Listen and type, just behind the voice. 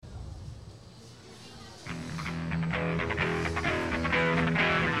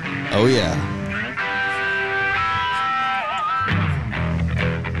Oh, yeah.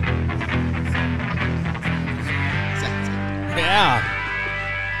 Yeah.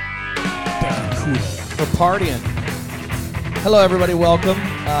 Cool. We're partying. Hello, everybody. Welcome.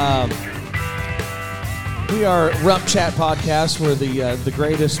 We are RümpChät podcast. We're the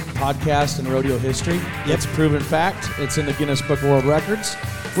greatest podcast in rodeo history. It's proven fact. It's in the Guinness Book of World Records.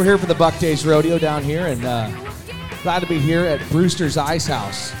 We're here for the Buc Days Rodeo down here, and glad to be here at Brewster's Ice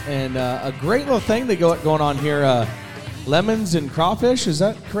House. And a great little thing they going on here. Lemons and crawfish. Is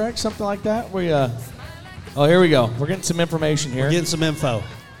that correct? Something like that. Oh, here we go. We're getting some information here. We're getting some info.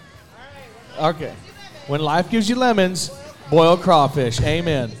 Okay. When life gives you lemons, boil crawfish.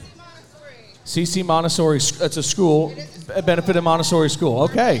 Amen. CC Montessori, it's a school, a benefit of Montessori school.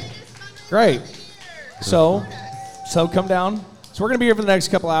 Okay, great. So come down. So we're going to be here for the next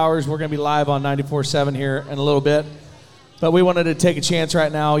couple hours. We're going to be live on 94.7 here in a little bit. But we wanted to take a chance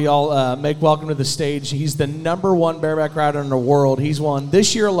right now. Y'all make welcome to the stage. He's the #1 bareback rider in the world. He's won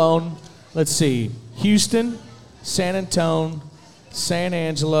this year alone, let's see, Houston, San Antonio, San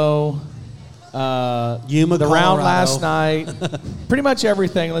Angelo, Yuma, the Colorado. round last night, pretty much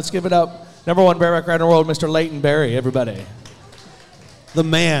everything. Let's give it up. #1 bareback rider in the world, Mr. Leighton Berry, everybody. The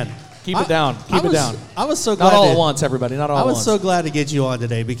man. Keep it down. Keep it down. I was so glad. Not all at once, everybody. Not all at once. I was so glad to get you on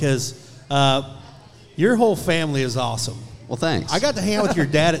today because your whole family is awesome. Well, thanks. I got to hang out with your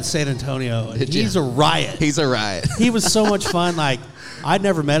dad at San Antonio. And he's a riot. He's a riot. He was so much fun. Like, I'd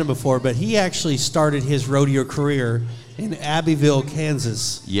never met him before, but he actually started his rodeo career in Abbeville,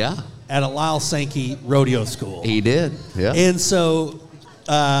 Kansas. Yeah. At a Lyle Sankey rodeo school. He did. Yeah. And so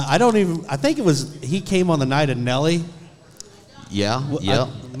I think it was, he came on the night of Nelly. Yeah. Yeah.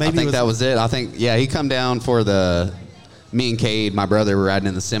 Maybe I think that was it. I think, he come down for me and Cade, my brother, were riding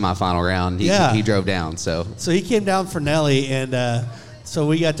in the semifinal round. He drove down. So he came down for Nelly, and so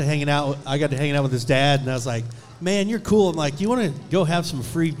we got to hanging out. I got to hanging out with his dad, and I was like, man, you're cool. I'm like, do you want to go have some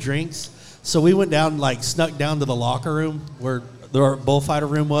free drinks? So we went down, snuck down to the locker room where the bullfighter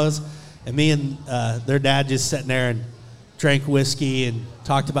room was, and me and their dad just sitting there and drank whiskey and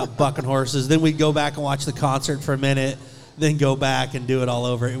talked about bucking horses. Then we'd go back and watch the concert for a minute, then go back and do it all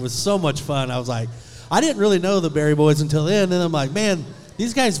over. It was so much fun. I was like, I didn't really know the Berry boys until then, and I'm like, man,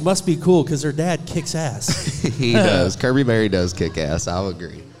 these guys must be cool because their dad kicks ass. He does. Kirby Berry does kick ass. I'll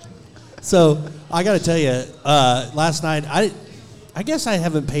agree. So I got to tell you, last night, I guess I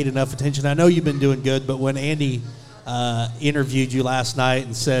haven't paid enough attention. I know you've been doing good, but when Andy interviewed you last night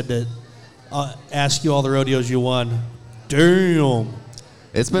and said that, asked you all the rodeos you won, damn.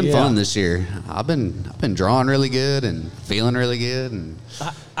 It's been fun this year. I've been drawing really good and feeling really good. And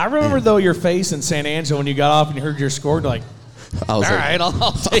I remember, though, your face in San Angelo when you got off and you heard your score, like, I was all right,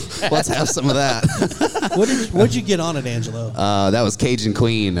 I'll take that. Let's have some of that. What'd you get on at Angelo? That was Cajun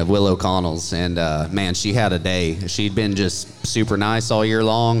Queen of Will O'Connell's, and man, she had a day. She'd been just super nice all year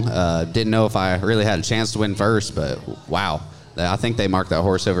long. Didn't know if I really had a chance to win first, but wow, I think they marked that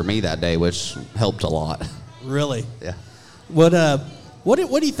horse over me that day, which helped a lot. Really? Yeah. What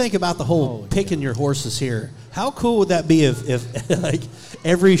do you think about the whole picking your horses here? How cool would that be if like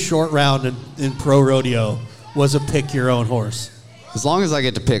every short round in pro rodeo was a pick your own horse? As long as I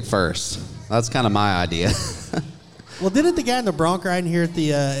get to pick first. That's kind of my idea. Well, didn't the guy in the bronc riding here at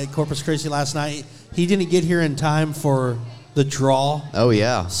the at Corpus Christi last night, he didn't get here in time for the draw? Oh,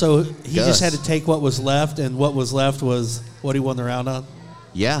 yeah. So he just had to take what was left, and what was left was what he won the round on?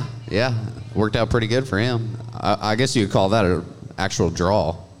 Yeah. Worked out pretty good for him. I guess you could call that an actual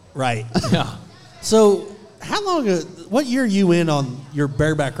draw. Right. Yeah. So what year are you in on your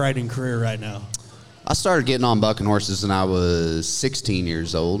bareback riding career right now? I started getting on bucking horses when I was 16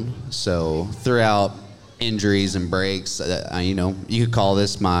 years old. So throughout injuries and breaks, you could call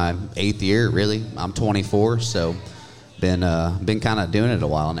this my 8th year, really. I'm 24, so been kind of doing it a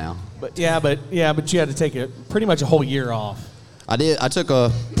while now. But you had to take pretty much a whole year off. I did. I took a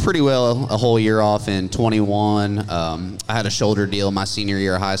whole year off in 21. I had a shoulder deal my senior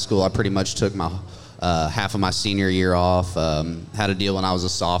year of high school. I pretty much took my half of my senior year off. Had a deal when I was a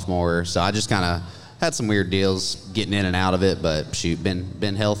sophomore, so I just kind of had some weird deals getting in and out of it. But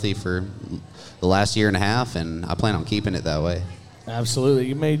been healthy for the last year and a half, and I plan on keeping it that way. Absolutely.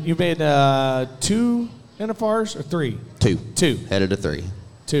 You made 2 NFRs or 3? 2. Headed to 3.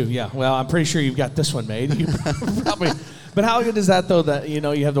 2. Yeah. Well, I'm pretty sure you've got this one made. You probably. But how good is that, though, that,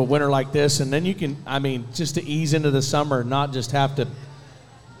 you have the winter like this, and then you can, just to ease into the summer, not just have to,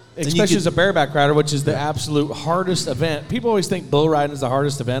 especially as a bareback rider, which is the absolute hardest event. People always think bull riding is the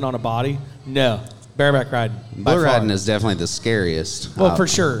hardest event on a body. No, bareback riding. Bull riding is definitely the scariest. Well, for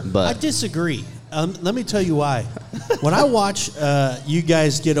sure. But I disagree. Let me tell you why. When I watch you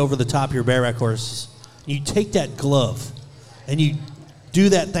guys get over the top of your bareback horses, you take that glove and you do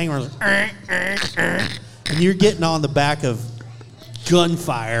that thing where and you're getting on the back of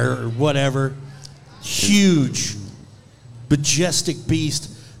Gunfire or whatever, huge, majestic beast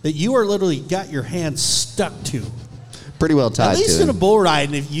that you are literally got your hand stuck to. Pretty well tied to. At least it. in a bull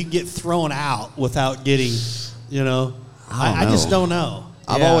riding, if you get thrown out without getting, I just don't know.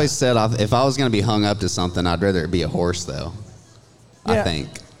 I've always said if I was going to be hung up to something, I'd rather it be a horse, though. Yeah. I think.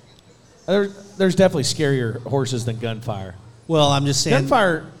 There's definitely scarier horses than Gunfire. Well, I'm just saying.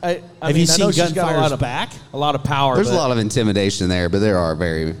 Gunfire, have you seen Gunfire's back? A lot of power. There's a lot of intimidation there, but there are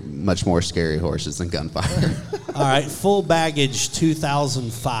very much more scary horses than Gunfire. All right, full baggage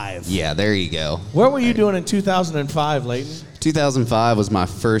 2005. Yeah, there you go. What were you doing in 2005, Leighton? 2005 was my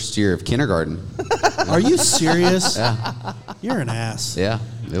first year of kindergarten. Are you serious? Yeah. You're an ass. Yeah,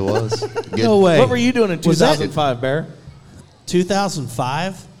 it was. Good. No way. What were you doing in 2005, Bear?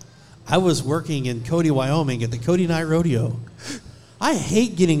 2005? I was working in Cody, Wyoming at the Cody Night Rodeo. I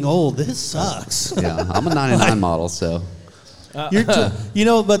hate getting old. This sucks. Yeah, I'm a 99 model, so. But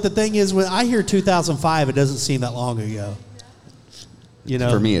the thing is, when I hear 2005, it doesn't seem that long ago.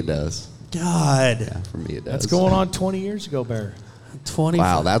 For me, it does. God. Yeah, for me, it does. That's going on 20 years ago, Bear. 20.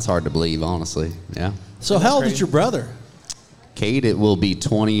 Wow, that's hard to believe, honestly. Yeah. So how old is your brother? Kate, it will be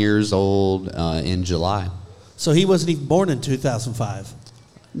 20 years old in July. So he wasn't even born in 2005.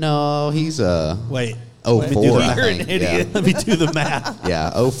 No, he's Wait. 04, I You're an think. idiot. Let me do the math.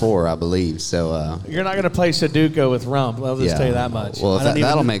 Yeah, 04, I believe. So You're not going to play Sudoku with Rump. I'll just tell you that much. Well,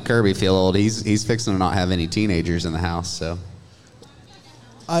 that'll make Kirby feel old. He's fixing to not have any teenagers in the house. So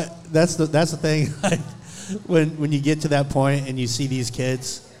that's the thing. When you get to that point and you see these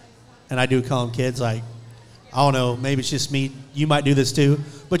kids, and I do call them kids, like, I don't know, maybe it's just me. You might do this too,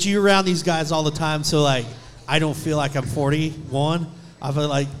 but you're around these guys all the time. So like, I don't feel like I'm 41. I feel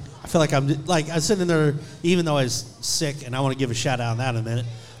like I'm like I was sitting there, even though I was sick, and I want to give a shout out on that in a minute.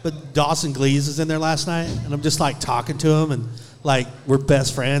 But Dawson Glees is in there last night, and I'm just like talking to him, and like we're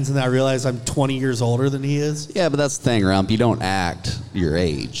best friends, and I realize I'm 20 years older than he is. yeah, but that's the thing, Rump. You don't act your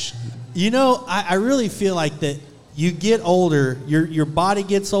age. I really feel like that you get older, your body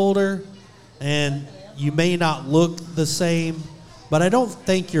gets older, and you may not look the same, but I don't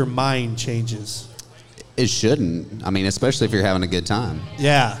think your mind changes. It shouldn't. I mean, especially if you're having a good time.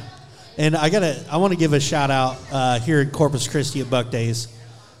 Yeah. And I want to give a shout out here in Corpus Christi at Buc Days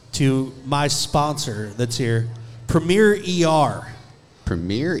to my sponsor that's here, Premier ER.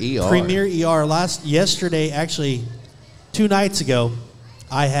 Premier ER. Premier ER. Yesterday, actually, 2 nights ago,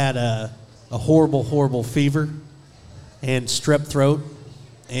 I had a horrible, horrible fever and strep throat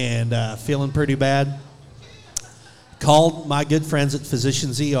and feeling pretty bad. Called my good friends at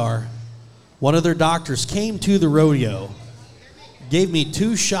Physicians ER. One of their doctors came to the rodeo, gave me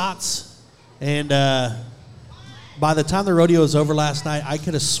 2 shots, and by the time the rodeo was over last night, I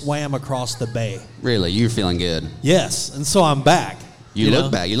could have swam across the bay. Really? You're feeling good? Yes, and so I'm back. You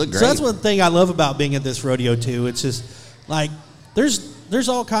look back. You look great. So that's one thing I love about being at this rodeo, too. It's just, like, there's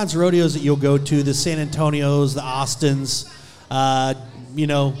all kinds of rodeos that you'll go to, the San Antonios, the Austins,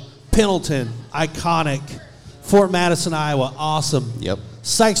 Pendleton, iconic, Fort Madison, Iowa, awesome. Yep.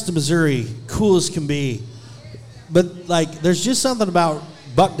 Sykeston, Missouri, cool as can be. But, like, there's just something about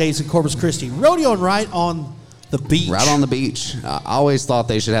Buc Days in Corpus Christi. Rodeoing right on the beach. Right on the beach. I always thought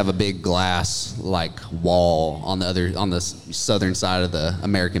they should have a big glass, like, wall on the southern side of the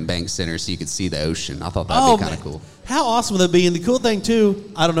American Bank Center so you could see the ocean. I thought that would be kind of cool. How awesome would that be? And the cool thing,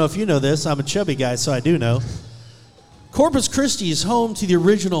 too, I don't know if you know this. I'm a chubby guy, so I do know. Corpus Christi is home to the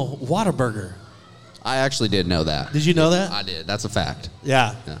original Whataburger. I actually did know that. Did you know that? I did. That's a fact.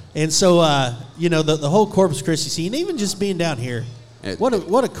 Yeah. And so, the whole Corpus Christi scene, even just being down here, what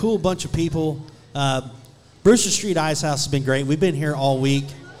a cool bunch of people. Brewster Street Ice House has been great. We've been here all week,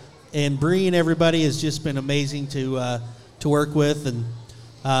 and Bree and everybody has just been amazing to work with. And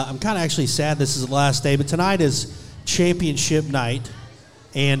I'm kind of actually sad this is the last day, but tonight is championship night,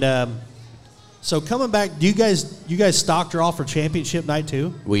 and so coming back, you guys stocked her off for championship night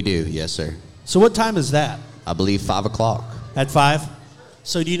too? We do, yes, sir. So what time is that? I believe 5 o'clock. At 5?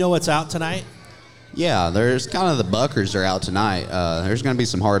 So do you know what's out tonight? Yeah, there's kind of the buckers are out tonight. There's going to be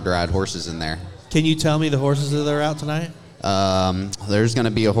some hard to ride horses in there. Can you tell me the horses that are out tonight? There's going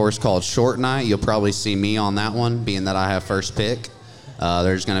to be a horse called Short Night. You'll probably see me on that one, being that I have first pick.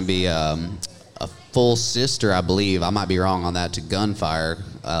 There's going to be a full sister, I believe. I might be wrong on that, to Gunfire,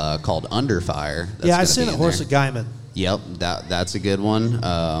 called Under Fire. Yeah, I seen a horse at Guyman. Yep, that's a good one.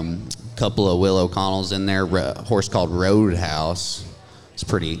 Couple of Will O'Connells in there. Horse called Roadhouse. It's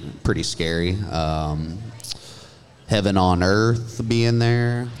pretty scary. Heaven on Earth will be in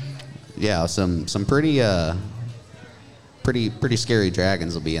there. Yeah, some pretty scary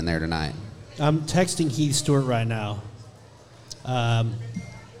dragons will be in there tonight. I'm texting Heath Stewart right now.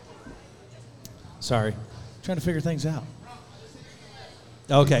 Sorry. Trying to figure things out.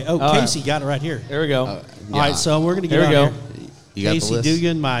 Okay. Oh, All Casey right. got it right here. There we go. Yeah. All right, so we're going to get Here we on go. here. You got the Casey list?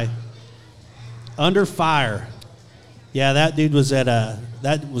 Dugan, my Under Fire. Yeah, that dude was that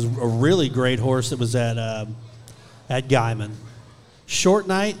was a really great horse that was at Guyman. Short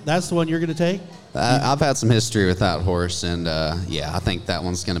Night, that's the one you're going to take? I've had some history with that horse, and I think that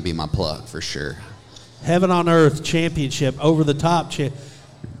one's going to be my pluck for sure. Heaven on Earth Championship, over the top.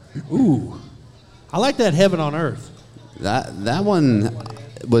 Ooh, I like that Heaven on Earth. That one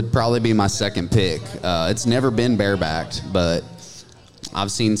would probably be my second pick. It's never been barebacked, but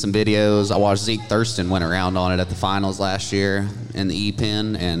I've seen some videos. I watched Zeke Thurston went around on it at the finals last year in the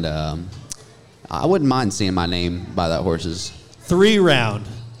E-Pen, and I wouldn't mind seeing my name by that horse's. 3-round.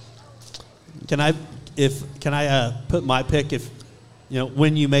 Can I put my pick if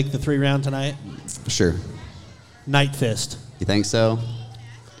when you make the 3-round tonight? Sure. Night Fist. You think so?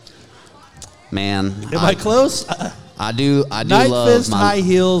 Man, Am I close? I do Night love Fist, my High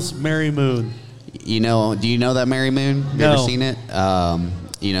Heels, Mary Moon. Do you know that Mary Moon? You No. ever seen it?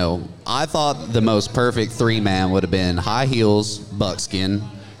 I thought the most perfect 3-man would have been High Heels, Buckskin,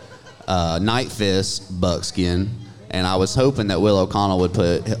 Night Fist, Buckskin, and I was hoping that Will O'Connell would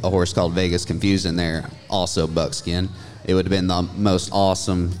put a horse called Vegas Confused in there, also Buckskin. It would have been the most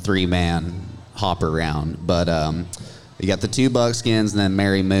awesome 3-man hopper round. But you got the 2 Buckskins and then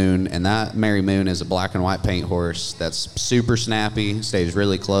Mary Moon, and that Mary Moon is a black and white paint horse that's super snappy, stays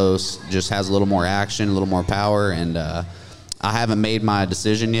really close, just has a little more action, a little more power, and I haven't made my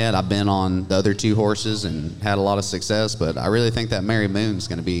decision yet. I've been on the other 2 horses and had a lot of success, but I really think that Mary Moon's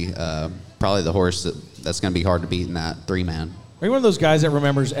going to be probably the horse that's going to be hard to beat in that 3-man. Are you one of those guys that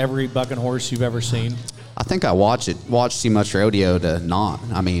remembers every bucking horse you've ever seen? I think I watch too much rodeo to not.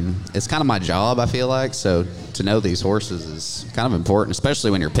 I mean, it's kind of my job, I feel like, so to know these horses is kind of important, especially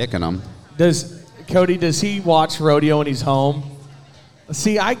when you're picking them. Does he watch rodeo when he's home?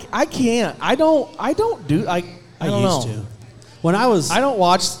 See, I can't. I don't do I don't used know. to. When I don't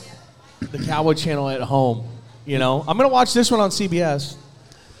watch the Cowboy Channel at home. I'm going to watch this one on CBS.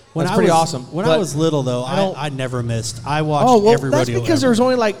 That's pretty awesome. When I was little, though, I never missed. I watched every rodeo. That's because there's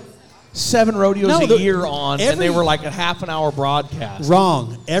only like 7 rodeos a year on, and they were like a half-an-hour broadcast.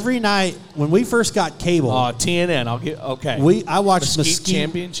 Wrong. Every night when we first got cable, TNN. Okay. I watched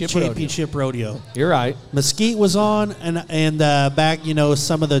Mesquite Championship Rodeo. You're right. Mesquite was on, and back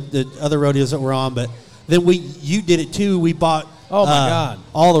some of the other rodeos that were on, but then you did it too. We bought. Oh my God!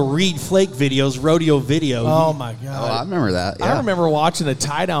 All the Reed Flake videos, rodeo video. Oh my God! Oh, I remember that. Yeah. I remember watching the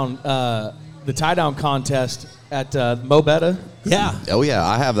tie down contest at Mo Betta. Yeah. Oh yeah,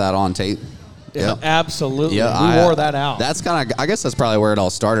 I have that on tape. Yeah, absolutely. Yeah, we wore that out. That's I guess that's probably where it all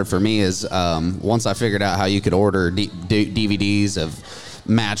started for me. Is once I figured out how you could order DVDs of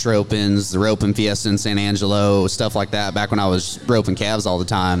match ropings, the roping fiesta in San Angelo, stuff like that. Back when I was roping calves all the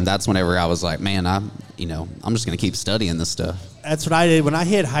time, that's whenever I was like, man, I'm just gonna keep studying this stuff. That's what I did when I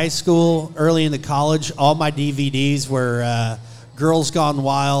hit high school. Early into college, all my DVDs were Girls Gone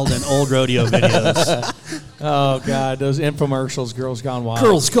Wild and old rodeo videos. Oh God, those infomercials, Girls Gone Wild.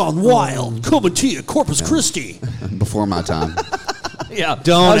 Girls Gone Wild, coming to you, Corpus Christi. Before my time. Yeah,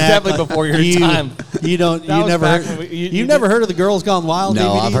 don't. That was definitely before your time. You don't. You never. You've never heard of the Girls Gone Wild? No,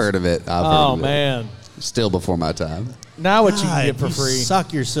 DVDs? I've heard of it. Oh man, still before my time. Now what you can get for free?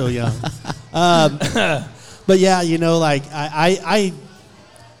 Suck, you're so young. But yeah, I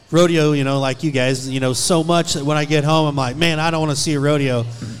rodeo, like you guys, so much that when I get home, I'm like, man, I don't want to see a rodeo.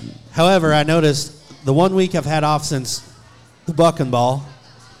 However, I noticed the 1 week I've had off since the bucking ball,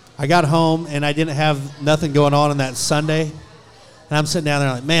 I got home and I didn't have nothing going on that Sunday. And I'm sitting down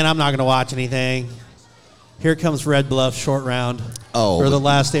there like, man, I'm not going to watch anything. Here comes Red Bluff short round. Oh, for the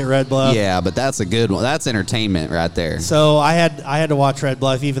last day at Red Bluff. Yeah, but that's a good one. That's entertainment right there. So I had to watch Red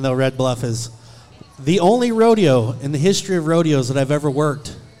Bluff, even though Red Bluff is the only rodeo in the history of rodeos that I've ever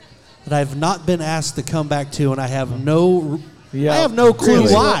worked that I've not been asked to come back to, and I have no clue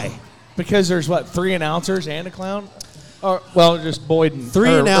Really? why. Because there's 3 announcers and a clown, or just Boyd and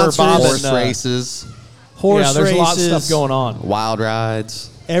 3 announcers, Bob horse and, races, horse there's races, a lot of stuff going on. wild rides.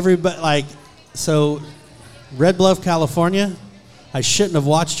 Everybody so Red Bluff, California. I shouldn't have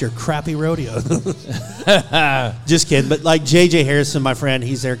watched your crappy rodeo. Just kidding. But J.J. Harrison, my friend,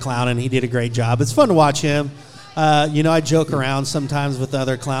 he's there clowning. He did a great job. It's fun to watch him. I joke around sometimes with the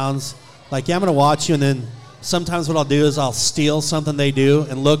other clowns. I'm going to watch you, and then sometimes what I'll do is I'll steal something they do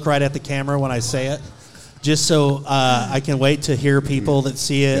and look right at the camera when I say it, just so I can wait to hear people that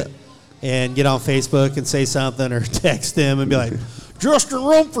see it and get on Facebook and say something or text them and be like, Justin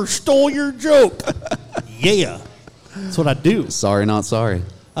Rumford stole your joke. Yeah. That's what I do. Sorry, not sorry.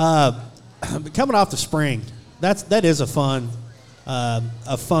 Coming off the spring, that is a fun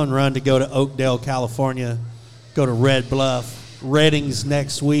run to go to Oakdale, California, go to Red Bluff. Redding's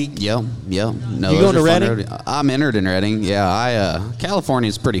next week. Yep. No, you going to Redding? I'm entered in Redding. Yeah,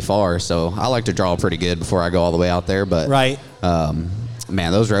 California's pretty far, so I like to draw pretty good before I go all the way out there. But right.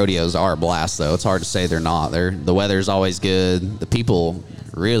 Man, those rodeos are a blast, though. It's hard to say they're not. The weather's always good. The people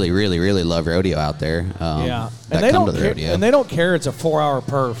really, really, really love rodeo out there. And they don't care. And they don't care. It's a 4-hour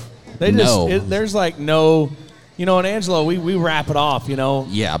perf. They just there's like no. You know, in Angelo, we wrap it off. You know.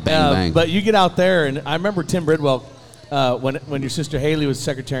 Yeah, bang. But you get out there, and I remember Tim Bridwell. When your sister Haley was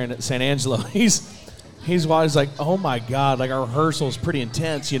secretary at San Angelo, he's always like, oh my God, like our rehearsal is pretty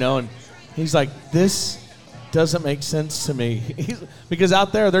intense, you know, and he's like, this doesn't make sense to me. Because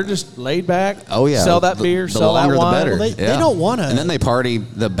out there they're just laid back. Oh yeah, sell that beer, the sell that longer, wine. the better. Well, they don't want to. And then they party.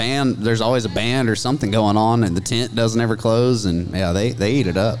 The band, there's always a band or something going on, and the tent doesn't ever close, and yeah, they eat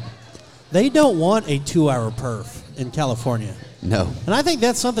it up. They don't want a 2-hour perf in California. No. And I think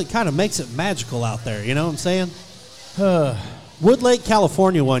that's something that kind of makes it magical out there. You know what I'm saying? Wood Lake,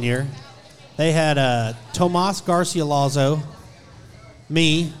 California, one year, they had Tomas Garcia Lazo,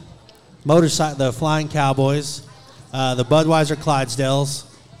 me, the Flying Cowboys, the Budweiser Clydesdales,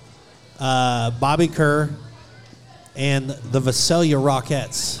 Bobby Kerr, and the Visalia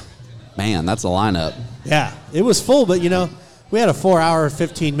Rockettes. Man, that's a lineup. Yeah, it was full, but, you know, we had a 4-hour,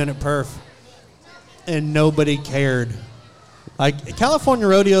 15-minute perf, and nobody cared. Like, California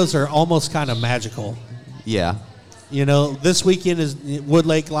rodeos are almost kind of magical. Yeah. You know, this weekend is Wood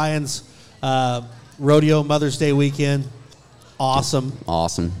Lake Lions Rodeo Mother's Day weekend. Awesome.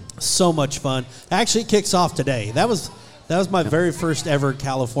 So much fun. Actually, it kicks off today. That was my very first ever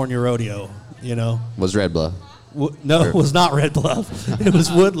California rodeo, you know. Was Red Bluff? No, it was not Red Bluff. It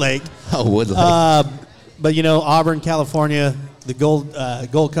was Wood Lake. Oh, Wood Lake. But, you know, Auburn, California, the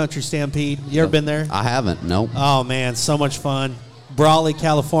Gold Country Stampede. You ever been there? I haven't, nope. Oh, man, so much fun. Brawley,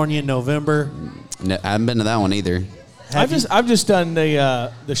 California in November. No, I haven't been to that one either. I've just done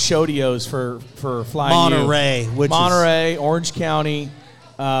the shodeos for Flying Monterey, U. Monterey, Orange County.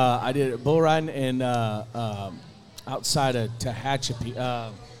 I did a bull riding in outside of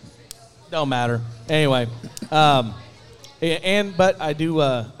Tehachapi. Don't matter. Anyway, but I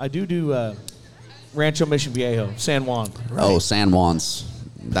do Rancho Mission Viejo, San Juan. Right. Oh, San Juan's.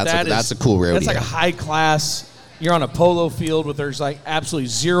 That's a cool rodeo. That's like a high class. You're on a polo field where there's like absolutely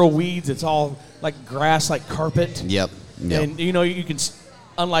zero weeds. It's all like grass, like carpet. Yep. And you know you can,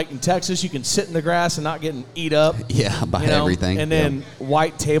 unlike in Texas, you can sit in the grass and not getting eat up. Yeah, by everything. And then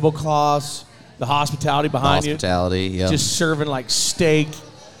white tablecloths, the hospitality behind you. Yeah. Just serving like steak,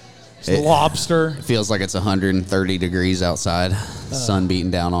 lobster. It feels like it's 130 degrees outside. Sun beating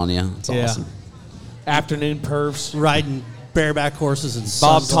down on you. It's awesome. Afternoon perfs. Riding bareback horses and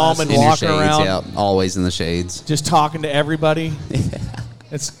Bob Tallman walking around. Yeah, always in the shades. Just talking to everybody.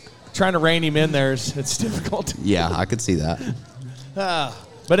 It's trying to rein him in there. It's difficult. Yeah, I could see that.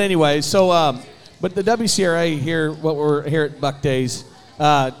 But anyway, but the WCRA here, we're here at Buc Days.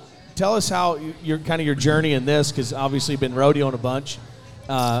 Tell us how your journey in this, because obviously you've been rodeoing a bunch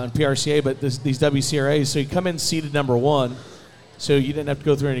on PRCA, but these WCRAs. So you come in seated number 1, so you didn't have to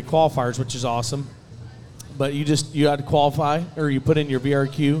go through any qualifiers, which is awesome. But you had to qualify, or you put in your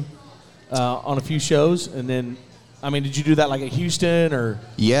VRQ on a few shows, and then, I mean, did you do that like at Houston or?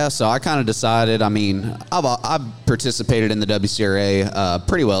 Yeah, so I kind of decided. I mean, I've participated in the WCRA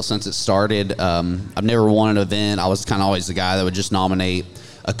pretty well since it started. I've never won an event. I was kind of always the guy that would just nominate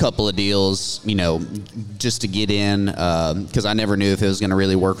a couple of deals, you know, just to get in, because I never knew if it was going to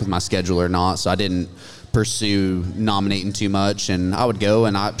really work with my schedule or not. So I didn't pursue nominating too much, and I would go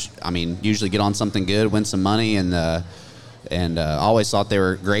and I mean, usually get on something good, win some money, and I always thought they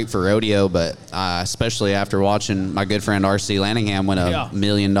were great for rodeo, but especially after watching my good friend R.C. Lanningham win $1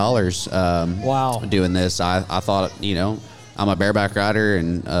 million doing this, I thought, you know, I'm a bareback rider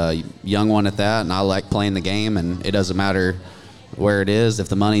and a young one at that, and I like playing the game, and it doesn't matter where it is. If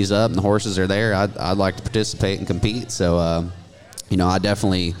the money's up and the horses are there, I'd like to participate and compete. So, you know, I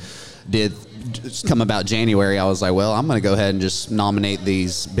definitely did. Just come about January, I was like, well, I'm going to go ahead and just nominate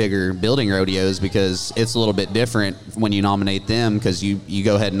these bigger building rodeos, because it's a little bit different when you nominate them, because you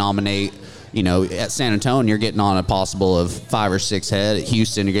go ahead and nominate, you know, at San Antonio, you're getting on a possible of 5 or 6 head. At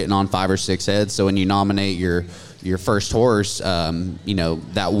Houston, you're getting on 5 or 6 heads. So when you nominate your first horse, you know,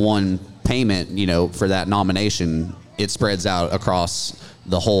 that one payment, for that nomination, it spreads out across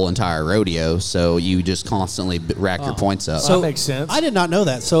the whole entire rodeo, so you just constantly rack your points up. So that makes sense. I did not know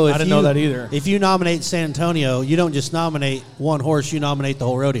that. So I didn't know that either. If you nominate San Antonio, you don't just nominate one horse; you nominate the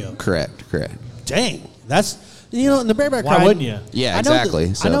whole rodeo. Correct. Dang, that's in the bareback riding. Why wouldn't you? Yeah,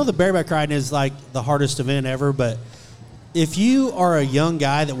 exactly. I know the bareback riding is like the hardest event ever, but if you are a young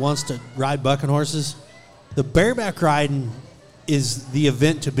guy that wants to ride bucking horses, the bareback riding is the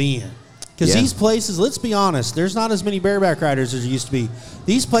event to be in. Because these places, let's be honest, there's not as many bareback riders as there used to be.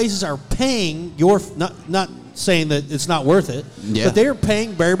 These places are paying not saying that it's not worth it, but they're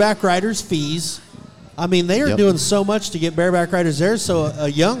paying bareback riders fees. I mean, they are doing so much to get bareback riders there. So a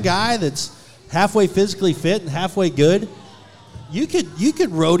young guy that's halfway physically fit and halfway good, you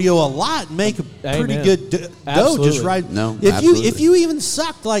could rodeo a lot and make a pretty good dough just ride. No, if you even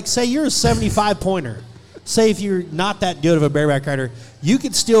sucked, like say you're a 75 pointer, say if you're not that good of a bareback rider, you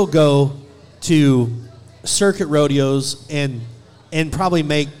could still go to circuit rodeos and probably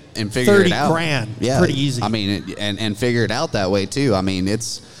make and figure 30 it out. grand Yeah, pretty easy. I mean, and figure it out that way too. I mean,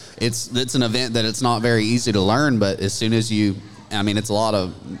 it's an event that it's not very easy to learn, but as soon as it's a lot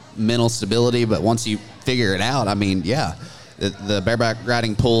of mental stability, but once you figure it out, the bareback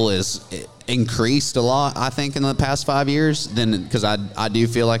riding pool is increased a lot, I think, in the past 5 years. Then, because I do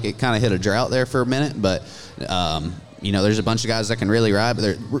feel like it kind of hit a drought there for a minute, but there's a bunch of guys that can really ride.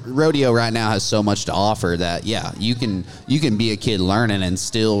 But rodeo right now has so much to offer that you can be a kid learning and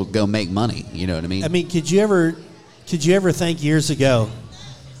still go make money. You know what I mean? I mean, could you ever think years ago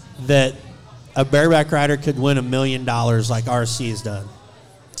that a bareback rider could win $1 million like RC has done?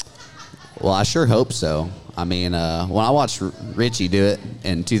 Well, I sure hope so. I mean, when I watched Richie do it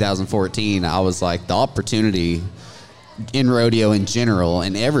in 2014, I was like, the opportunity in rodeo in general,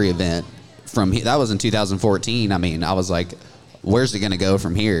 in every event, that was in 2014. I mean, I was like, where's it going to go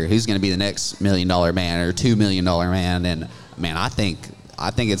from here? Who's going to be the next $1 million man or $2 million man? And man, I think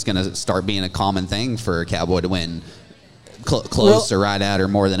it's going to start being a common thing for a cowboy to win close or right at or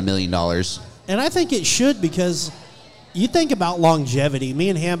more than $1 million. And I think it should, because you think about longevity. Me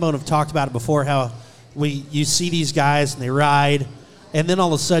and Hambone have talked about it before, how you see these guys and they ride, and then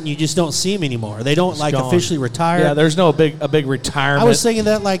all of a sudden you just don't see them anymore. They don't officially retire. Yeah, there's a big retirement. I was thinking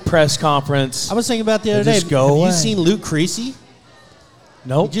that press conference. I was thinking about the other day. Have you seen Luke Creasy?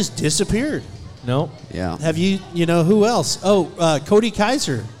 Nope. He just disappeared. Nope. Yeah. Have you who else? Cody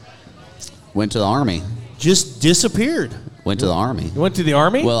Kaiser. Went to the Army. Just disappeared. Went to the Army. You went to the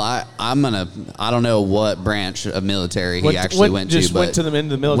Army? Well, I don't know what branch of military he actually went to, but went into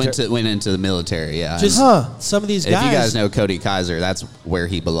the military. Went into the military, yeah. Some of these guys. If you guys know Cody Kaiser, that's where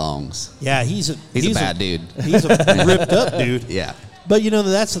he belongs. Yeah, he's a bad dude. He's a ripped up dude. Yeah. But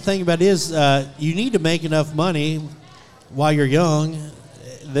that's the thing about it is you need to make enough money while you're young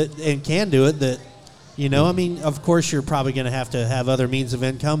and can do it that, I mean, of course you're probably going to have other means of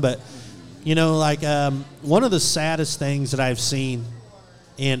income, but one of the saddest things that I've seen,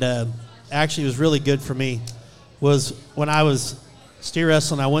 and actually was really good for me, was when I was steer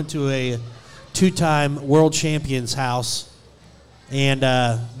wrestling. I went to a 2-time world champion's house, and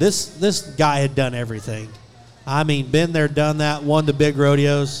this guy had done everything. I mean, been there, done that, won the big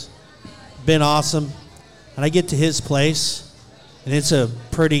rodeos, been awesome. And I get to his place, and it's a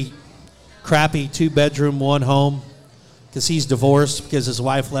pretty crappy 2-bedroom, 1 home, because he's divorced because his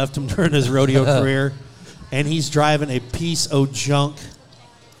wife left him during his rodeo career. And he's driving a piece of junk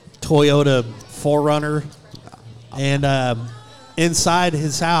Toyota 4Runner. And inside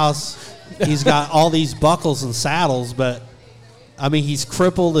his house, he's got all these buckles and saddles, but, I mean, he's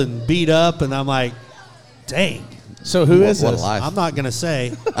crippled and beat up, and I'm like, dang. So who is what this? a life. I'm not going to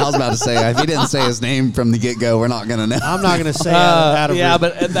say. I was about to say, if he didn't say his name from the get-go, we're not going to know. I'm not going to say out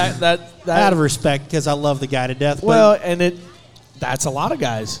of respect, because I love the guy to death. Well, and that's a lot of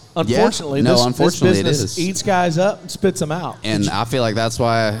guys. Unfortunately, unfortunately, this business eats guys up and spits them out. And I feel like that's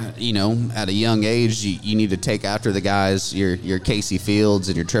why, at a young age, you need to take after the guys, your Casey Fields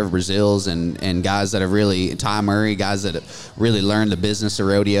and your Trevor Brazils and guys that have really, Ty Murray, guys that have really learned the business of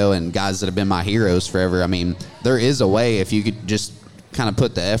rodeo, and guys that have been my heroes forever. I mean, there is a way if you could just kind of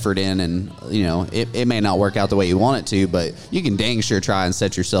put the effort in, and it may not work out the way you want it to, but you can dang sure try and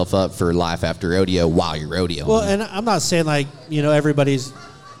set yourself up for life after rodeo while you're rodeoing. Well, and I'm not saying everybody's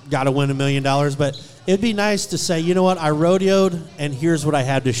got to win $1 million, but it'd be nice to say, you know what, I rodeoed and here's what I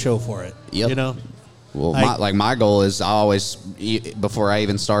had to show for it. Yep. Well, my goal is, I always, before I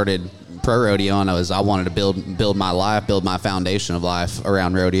even started pro rodeoing, I wanted to build my life, build my foundation of life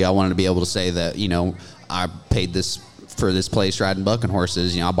around rodeo. I wanted to be able to say that I paid this for this place riding bucking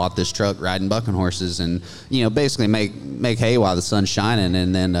horses. I bought this truck riding bucking horses, and basically make hay while the sun's shining.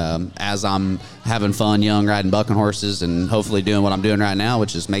 And then as I'm having fun young riding bucking horses and hopefully doing what I'm doing right now,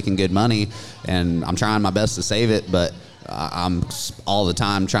 which is making good money, and I'm trying my best to save it, but I'm all the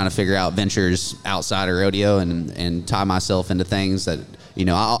time trying to figure out ventures outside of rodeo and tie myself into things that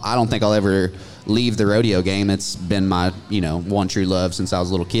I don't think I'll ever leave the rodeo game. It's been my one true love since I was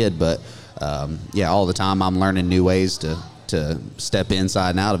a little kid, but all the time I'm learning new ways to step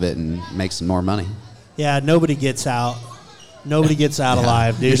inside and out of it and make some more money. Yeah, nobody gets out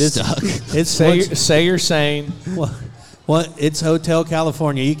alive, dude. You're stuck. Say you're sane. Well, it's Hotel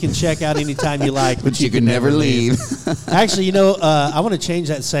California. You can check out anytime you like, but you can never leave. Actually, I want to change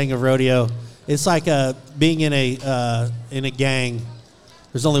that saying of rodeo. It's like being in a gang.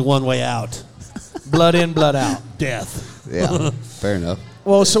 There's only one way out. Blood in, blood out. Death. Yeah, fair enough.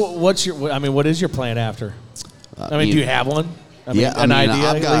 Well, so what is your plan after? Do you have one? Idea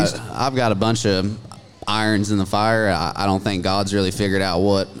at least? I've got a bunch of irons in the fire. I don't think God's really figured out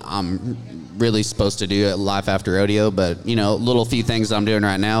what I'm really supposed to do at life after rodeo, but little few things that I'm doing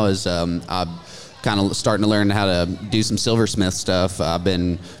right now is I'm kind of starting to learn how to do some silversmith stuff. I've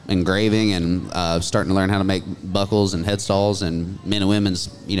been engraving and starting to learn how to make buckles and headstalls and men and women's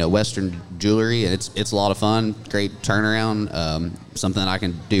Western jewelry, and it's a lot of fun. Great turnaround, something that I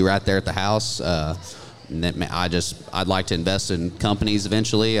can do right there at the house. And I'd like to invest in companies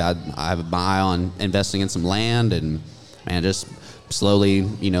eventually. I have my eye on investing in some land and just slowly,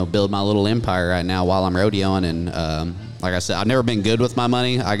 build my little empire right now while I'm rodeoing. And like I said, I've never been good with my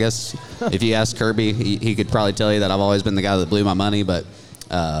money. I guess if you ask Kirby, he could probably tell you that I've always been the guy that blew my money. But,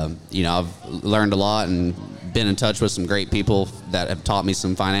 I've learned a lot and been in touch with some great people that have taught me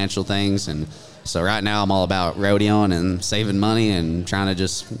some financial things. And so right now I'm all about rodeoing and saving money and trying to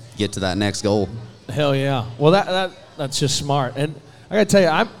just get to that next goal. Hell yeah. Well, that's just smart. And I got to tell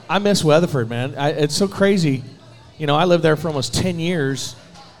you, I miss Weatherford, man. It's so crazy. I lived there for almost 10 years.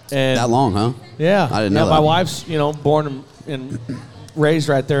 And that long, huh? Yeah. I didn't know that. My wife's, born and raised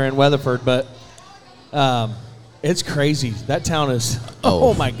right there in Weatherford, but it's crazy. That town is,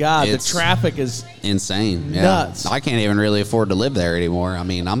 oh my God, the traffic is insane. Yeah. Nuts. I can't even really afford to live there anymore. I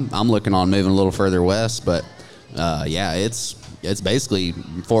mean, I'm looking on moving a little further west, but it's basically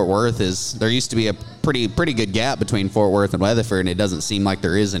Fort Worth there used to be a pretty good gap between Fort Worth and Weatherford, and it doesn't seem like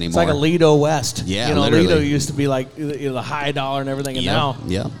there is anymore. It's like a Lido West. Yeah, literally. Lido used to be like the high dollar and everything, and now,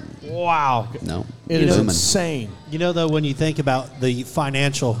 wow, no, it is insane. Though, when you think about the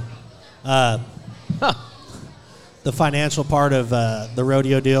financial, the financial part of the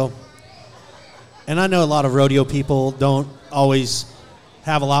rodeo deal, and I know a lot of rodeo people don't always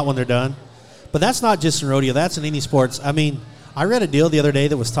have a lot when they're done, but that's not just in rodeo. That's in any sports. I mean, I read a deal the other day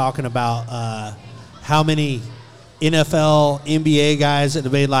that was talking about how many NFL, NBA guys that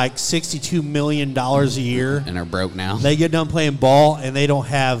have made like $62 million a year. And are broke now. They get done playing ball, and they don't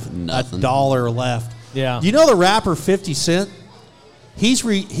have nothing. a dollar left. Yeah. You know the rapper 50 Cent?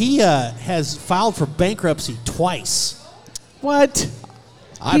 He has filed for bankruptcy twice. What?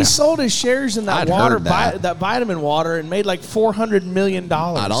 He sold his shares in that water, that vitamin water, and made like $400 million.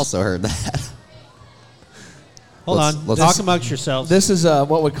 I'd also heard that. Hold on. Talk amongst yourselves. This is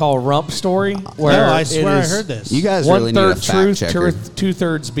what we call a rump story. Where I swear I heard this. You guys really need a fact truth, checker.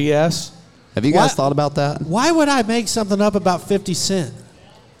 2/3 BS. Have you guys thought about that? Why would I make something up about 50 Cent?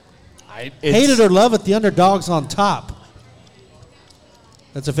 Hate it or love it, the underdog's on top.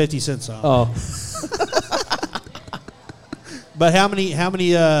 That's a 50 Cent song. Oh. But how many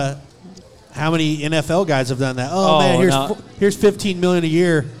NFL guys have done that? Oh man, here's $15 million a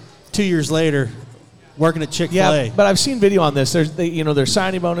year. 2 years later, working at Chick-fil-A. Yeah, but I've seen video on this. There's their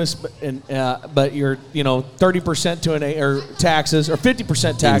signing bonus, but you're 30% to or taxes or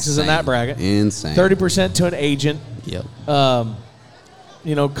 50% taxes in that bracket. Insane. 30% to an agent. Yep.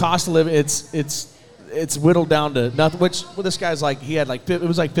 Cost of living. It's whittled down to nothing. Which this guy's like it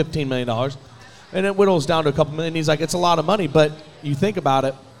was like $15 million, and it whittles down to a couple million. He's like, it's a lot of money, but you think about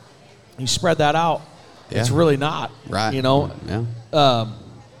it, you spread that out. Yeah. It's really not. Right. Yeah.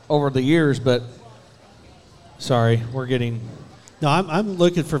 Over the years, but. Sorry, we're getting. No, I'm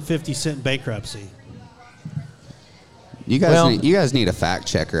looking for 50 Cent bankruptcy. You guys need a fact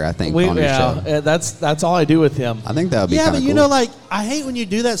checker, I think, on your show. That's all I do with him. I think that would be kind of cool. But I hate when you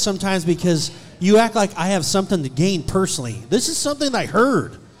do that sometimes because you act like I have something to gain personally. This is something I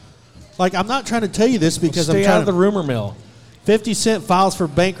heard. Like, I'm not trying to tell you this because I'm trying out of the rumor mill. 50 Cent files for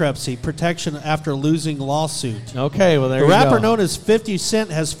bankruptcy protection after losing lawsuit. Okay, well, there you go. The rapper go. known as 50 Cent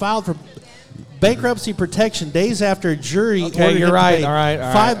has filed for bankruptcy protection days after a jury Okay, ordered you're him to right. pay All right.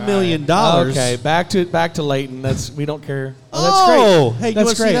 $5 million. Okay, back to Leighton. We don't care. Oh, That's great. hey, you That's want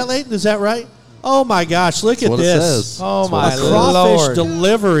to see great. that, Leighton? Is that right? Oh my gosh, look at what it this. says. Oh That's what my it says. Crawfish Lord.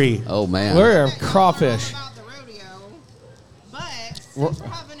 delivery. Oh man. We're a crawfish. About the rodeo, but since We're- we're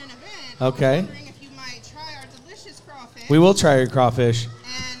having an event, Okay. I was wondering if you might try our delicious crawfish. We will try your crawfish.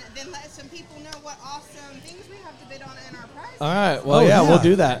 And then let some people know what awesome things we have to bid on in our prizes. All right. Well, Oh, yeah, yeah. we'll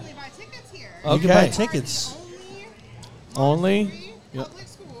do that. Definitely buy tickets here. You can buy Okay. tickets. Only? Free Yep. public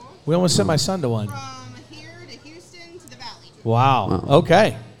school We almost sent my son to one. from here to Houston to the Valley. Wow.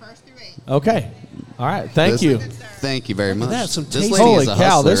 Okay. 1st through 8th. Okay. All right. Thank This- you. Thank you very much. that, some this tasty- lady Holy is a cow!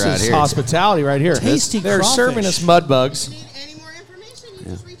 hustler This right is here. hospitality right here. Tasty They're crawfish. serving us mud bugs. Need any more information,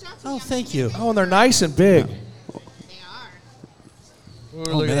 you just reach out to me. Oh, I'm thank the you. Oh, and they're nice and big. They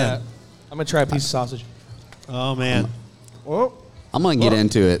are. Look man. at that. I'm gonna try a piece of sausage. Oh man. Oh, I'm gonna get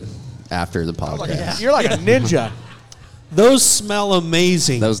into it after the podcast. you're like a ninja. Those smell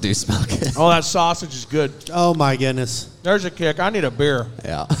amazing. Those do smell good. Oh, that sausage is good. Oh my goodness. There's a kick. I need a beer.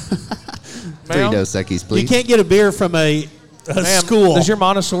 Yeah. Three Ma'am? Dos Equis, please. You can't get a beer from a Ma'am, school. Does your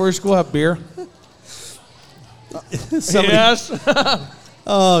Montessori school have beer? Somebody- Yes.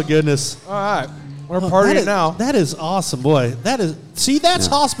 Oh goodness. All right. We're partying now. That is awesome, boy. That's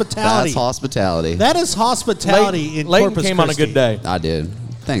hospitality. That's hospitality. That is hospitality in Leighton Corpus came on a Christi. good day. I did.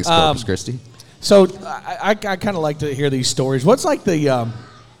 Thanks, Corpus Christi. So I kind of like to hear these stories. What's like the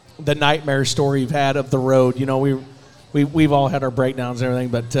nightmare story you've had of the road? You know, we've all had our breakdowns and everything,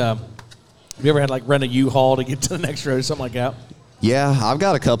 but have you ever had like rent a U-Haul to get to the next road or something like that? Yeah, I've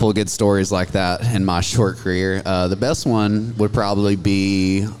got a couple of good stories like that in my short career. The best one would probably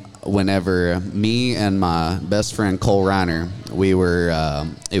be whenever me and my best friend Cole Reiner, we were,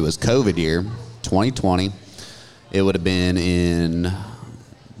 it was COVID year, 2020. It would have been in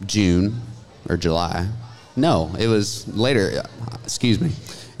June or July. No, it was later. Excuse me.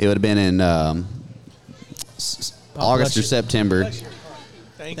 It would have been in August or you. September.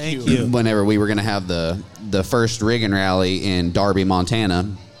 Thank Thank you. you. Whenever we were going to have the first rigging rally in Darby,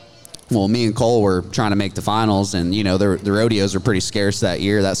 Montana. Well, me and Cole were trying to make the finals, and you know the rodeos were pretty scarce that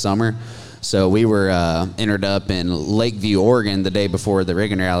summer. So we were entered up in Lakeview, Oregon, the day before the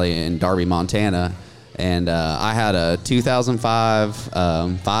rigging rally in Darby, Montana. And I had a 2005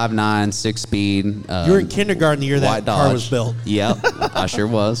 5.9 6-speed. You were in kindergarten the year White that car Dodge. was built. Yep, I sure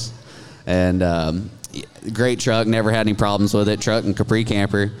was. And great truck, never had any problems with it. Truck and Capri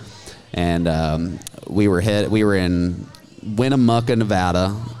camper, and we were in Winnemucca,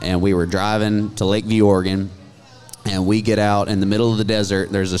 Nevada, and we were driving to Lakeview, Oregon, and we get out in the middle of the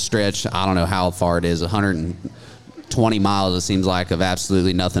desert. There's a stretch, I don't know how far it is, 120 miles it seems like, of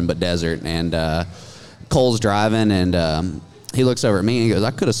absolutely nothing but desert. And Cole's driving, and he looks over at me and he goes,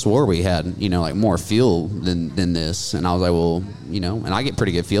 I could have swore we had, like more fuel than this. And I was like, well, and I get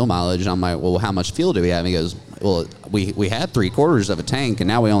pretty good fuel mileage. And I'm like, well, how much fuel do we have? And he goes, well, we had 3/4 of a tank, and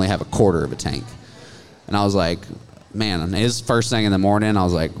now we only have 1/4 of a tank. And I was like, man, it's first thing in the morning. I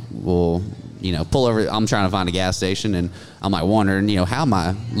was like, well, pull over. I'm trying to find a gas station, and I'm like wondering, how am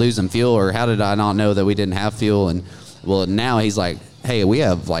I losing fuel, or how did I not know that we didn't have fuel? And well, now he's like, hey, we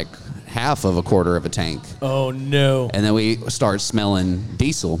have like half of 1/4 of a tank. Oh no! And then we start smelling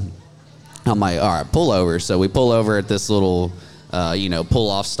diesel. I'm like, all right, pull over. So we pull over at this little, pull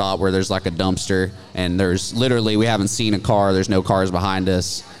off stop where there's like a dumpster, and there's literally, we haven't seen a car. There's no cars behind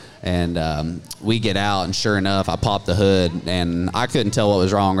us. And we get out, and sure enough, I pop the hood, and I couldn't tell what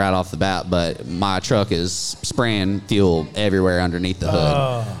was wrong right off the bat, but my truck is spraying fuel everywhere underneath the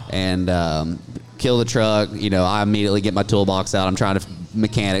hood. And kill the truck. I immediately get my toolbox out. I'm trying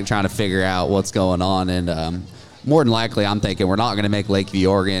to figure out what's going on. And more than likely, I'm thinking we're not going to make Lakeview,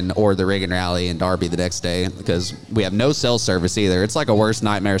 Oregon, or the rigging rally in Darby the next day, because we have no cell service either. It's like a worst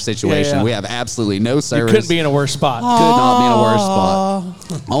nightmare situation. Yeah. We have absolutely no You service. couldn't be in a worse spot. Could not be in a worse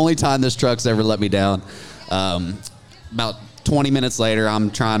spot. Only time this truck's ever let me down. About 20 minutes later,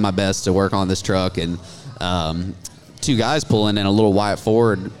 I'm trying my best to work on this truck, and two guys pulling in a little white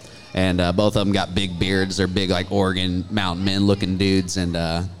Ford, and both of them got big beards. They're big, like Oregon mountain men looking dudes, and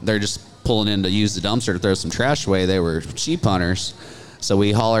they're just pulling in to use the dumpster to throw some trash away. They were sheep hunters. So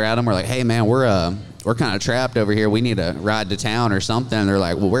we holler at them. We're like, hey, man, we're kind of trapped over here. We need to ride to town or something. And they're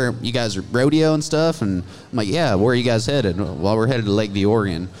like, well, where you guys are rodeo and stuff? And I'm like, yeah, where are you guys headed? Well, we're headed to Lakeview,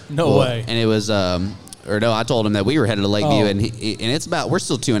 Oregon. No way. And it was, I told him that we were headed to Lakeview, Oh. and it's we're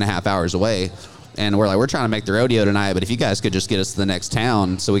still 2.5 hours away. And we're like, we're trying to make the rodeo tonight, but if you guys could just get us to the next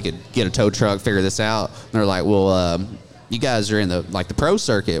town so we could get a tow truck, figure this out. And they're like, well, you guys are in the pro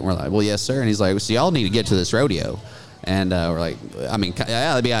circuit. And we're like, well, yes, sir. And he's like, so y'all need to get to this rodeo. And we're like, I mean, yeah,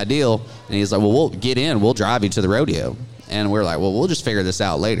 that'd be ideal. And he's like, well, we'll get in. We'll drive you to the rodeo. And we're like, well, we'll just figure this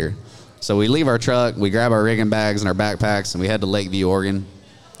out later. So we leave our truck, we grab our rigging bags and our backpacks, and we head to Lakeview, Oregon.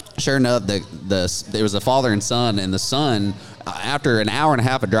 Sure enough, there was a father and son, and the son, after an hour and a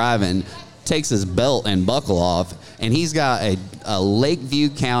half of driving, takes his belt and buckle off, and he's got a Lakeview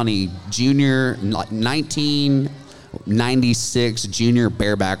County junior, 1996 junior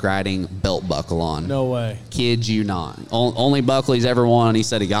bareback riding belt buckle on. No way. Kid you not. Only buckle he's ever won. He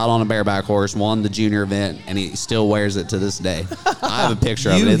said he got on a bareback horse, won the junior event, and he still wears it to this day. I have a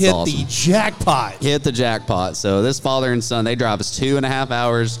picture of it. It's awesome. You hit the jackpot. Hit the jackpot. So this father and son, they drive us 2.5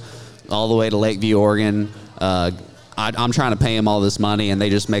 hours all the way to Lakeview, Oregon. I'm trying to pay them all this money, and they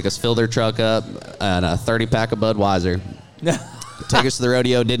just make us fill their truck up and a 30-pack of Budweiser. Take us to the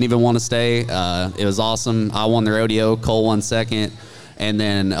rodeo. Didn't even want to stay. It was awesome. I won the rodeo. Cole won second. And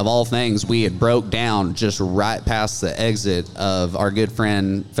then, of all things, we had broke down just right past the exit of our good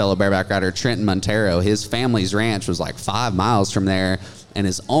friend, fellow bareback rider, Trenton Montero. His family's ranch was like 5 miles from there, and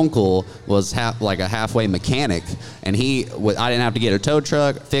his uncle was like a halfway mechanic. And I didn't have to get a tow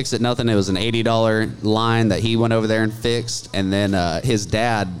truck, fix it, nothing. It was an $80 line that he went over there and fixed. And then his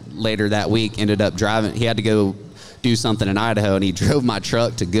dad, later that week, ended up driving. He had to go do something in Idaho, and he drove my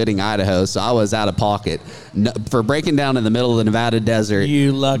truck to Gooding, Idaho, so I was out of pocket for breaking down in the middle of the Nevada desert.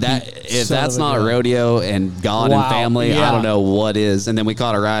 You lucky. If that's not a rodeo and God and family, I don't know what is. And then we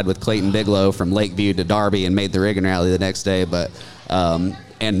caught a ride with Clayton Bigelow from Lakeview to Darby and made the rigging rally the next day. But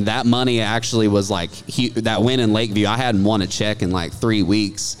and that money actually was like that win in Lakeview. I hadn't won a check in like 3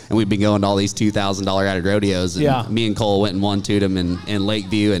 weeks, and we'd been going to all these $2,000 added rodeos. And me and Cole went and won to them in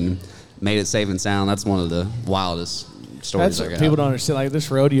Lakeview and made it safe and sound. That's one of the wildest stories I got. People don't understand. Like, this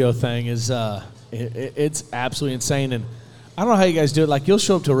rodeo thing is, it's absolutely insane. And I don't know how you guys do it. Like, you'll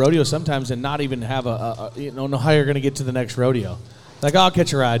show up to a rodeo sometimes and not even have know how you're going to get to the next rodeo. Like, I'll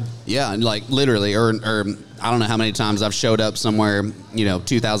catch a ride. Yeah, and like literally, or I don't know how many times I've showed up somewhere,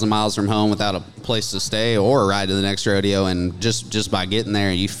 2,000 miles from home without a place to stay or a ride to the next rodeo, and just by getting there,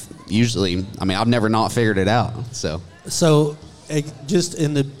 I've never not figured it out. So just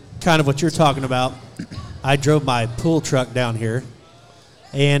in the kind of what you're talking about, I drove my pool truck down here,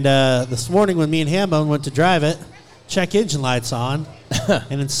 and this morning when me and Hambone went to drive it, check engine lights on,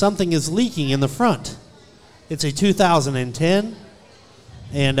 and then something is leaking in the front. It's a 2010,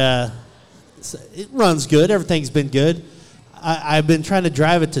 and it runs good. Everything's been good. I've been trying to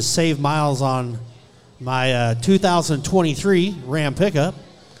drive it to save miles on my 2023 Ram pickup.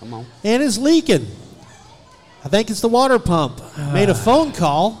 Come on. And it's leaking. I think it's the water pump. Made a phone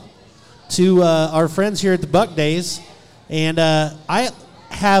call to our friends here at the Buc Days, and I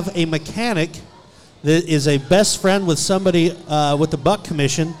have a mechanic that is a best friend with somebody with the Buck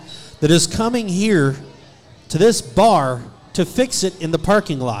Commission that is coming here to this bar to fix it in the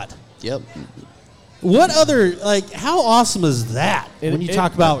parking lot. Yep. What other, how awesome is that when you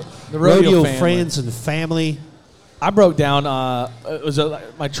talk about the rodeo friends and family? I broke down,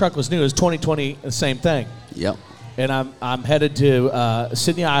 my truck was new, it was 2020, the same thing. Yep. And I'm headed to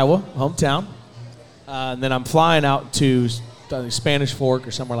Sydney, Iowa, hometown, and then I'm flying out to Spanish Fork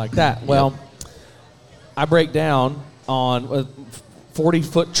or somewhere like that. Well, I break down on a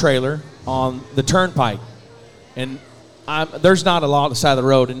 40-foot trailer on the turnpike, and there's not a lot on the side of the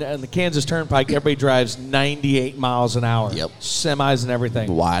road. And the Kansas Turnpike, everybody drives 98 miles an hour. Yep. Semis and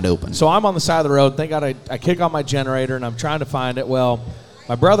everything. Wide open. So I'm on the side of the road. Thank God I kick on my generator, and I'm trying to find it. Well,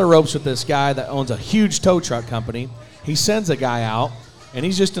 my brother ropes with this guy that owns a huge tow truck company. He sends a guy out, and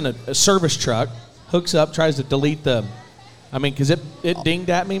he's just in a service truck, hooks up, tries to delete because it dinged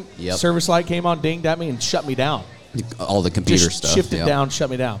at me. Yep. Service light came on, dinged at me, and shut me down. All the computer just stuff. Shifted down, shut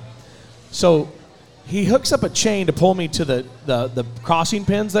me down. So he hooks up a chain to pull me to the crossing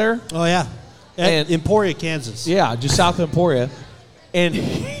pins there. Oh, yeah. At Emporia, Kansas. Yeah, just south of Emporia. And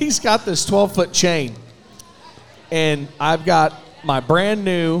he's got this 12-foot chain. And I've got my brand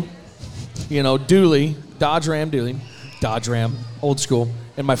new, dually, Dodge Ram, old school,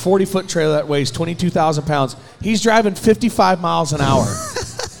 and my 40-foot trailer that weighs 22,000 pounds. He's driving 55 miles an hour.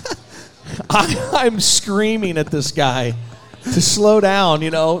 I'm screaming at this guy to slow down,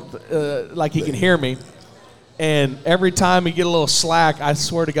 like he can hear me. And every time he get a little slack, I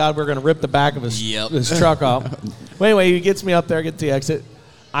swear to God, we're going to rip the back of his truck off. Well, anyway, he gets me up there, get to the exit.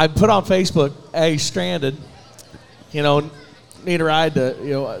 I put on Facebook, hey, stranded, need a ride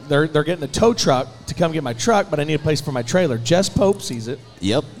to, they're getting a tow truck to come get my truck, but I need a place for my trailer. Jess Pope sees it.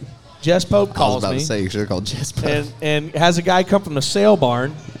 Yep. Jess Pope calls me. I was about to say, you should have called Jess Pope. And has a guy come from the sale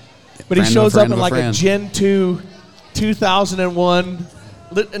barn, but he shows up in like a Gen 2 2001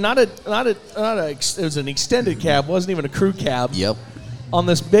 It was an extended cab. Wasn't even a crew cab. Yep. On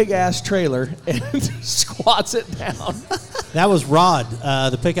this big ass trailer and squats it down. That was Rod,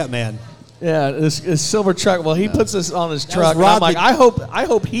 the pickup man. Yeah, this silver truck. Well, he puts this on his truck. And Rod I'm like, I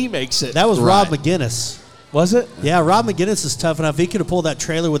hope he makes it. That was Right. Rob McGinnis. Was it? Yeah, Rob McGinnis is tough enough. He could have pulled that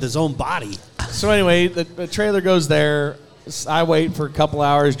trailer with his own body. So anyway, the trailer goes there. I wait for a couple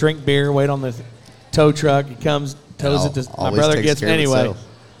hours, drink beer, wait on the tow truck. He comes, tows it. My Always brother takes gets care of anyway. itself.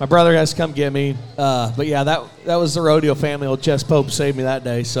 My brother has to come get me. But yeah, that was the rodeo family. Old Jess Pope saved me that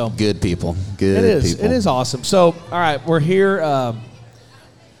day. So Good people. Good it is. people. It is awesome. So all right, we're here.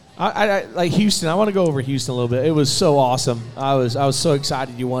 I like Houston. I want to go over Houston a little bit. It was so awesome. I was so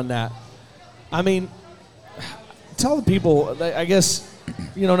excited you won that. I mean, tell the people. I guess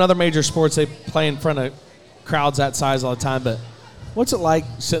in other major sports they play in front of crowds that size all the time. But what's it like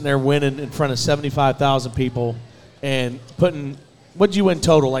sitting there winning in front of 75,000 people and putting? What'd you win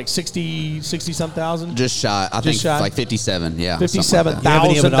total? Like 60-some thousand? Just shy. I think shy? like 57. Yeah.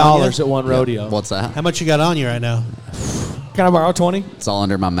 $57,000 at one rodeo. What's that? How much you got on you right now? Can I borrow 20? It's all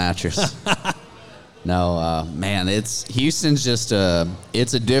under my mattress. No, man, Houston's just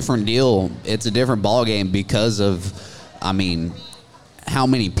it's a different deal. It's a different ball game because of, I mean, how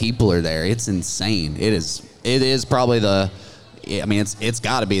many people are there. It's insane. It is probably it's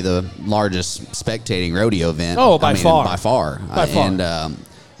got to be the largest spectating rodeo event. Oh, by far. By far. By far. And,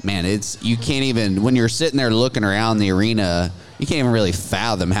 man, you can't even, when you're sitting there looking around the arena, you can't even really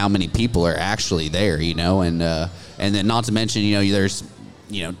fathom how many people are actually there, and then not to mention, there's,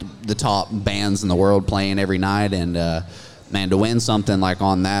 the top bands in the world playing every night. And, man, to win something like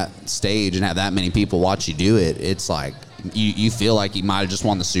on that stage and have that many people watch you do it, it's like you feel like you might have just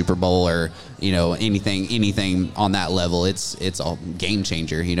won the Super Bowl or, anything on that level. It's a game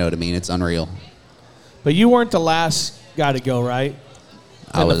changer. You know what I mean? It's unreal. But you weren't the last guy to go, right?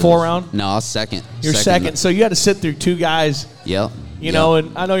 In the 4 round? No, I was second. You're second. So you had to sit through 2 guys. Yep.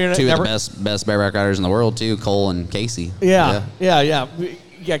 And I know you're two never, of the best bareback riders in the world too, Cole and Casey. Yeah.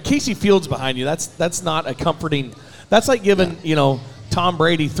 Casey Fields behind you. That's not a comforting. That's like giving Tom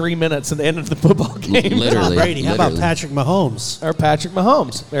Brady 3 minutes at the end of the football game. Literally. Tom Brady. How about Patrick Mahomes? Or Patrick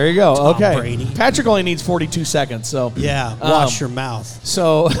Mahomes. There you go. Tom okay. Brady. Patrick only needs 42 seconds. So Yeah, wash your mouth.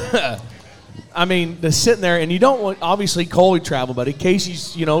 So, I mean, to sitting there, and you don't want, obviously, Cole, your travel buddy.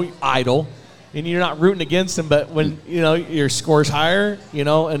 Casey's, idle, and you're not rooting against him. But when, your score's higher,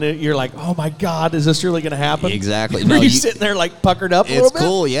 and you're like, oh, my God, is this really going to happen? Exactly. Are you sitting there, like, puckered up a little It's bit?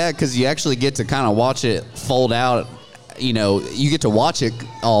 cool, yeah, because you actually get to kind of watch it fold out. You get to watch it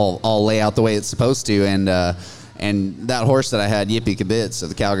all lay out the way it's supposed to. And that horse that I had, Yippee Kibitz, of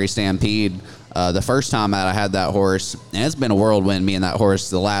the Calgary Stampede, the first time out I had that horse, and it's been a whirlwind, me and that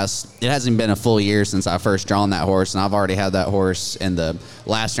horse. It hasn't been a full year since I first drawn that horse, and I've already had that horse in the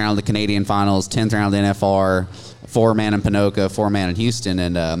last round of the Canadian Finals, 10th round of the NFR, 4-man in Pinoca, 4-man in Houston,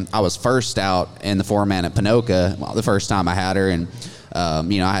 and I was first out in the 4-man at Pinoca the first time I had her, and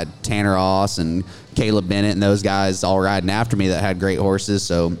I had Tanner Ross and Caleb Bennett and those guys all riding after me that had great horses,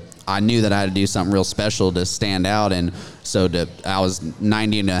 so I knew that I had to do something real special to stand out, and so I was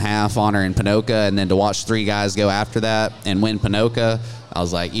 90 and a half on her in Pinoca, and then to watch 3 guys go after that and win Pinoca, I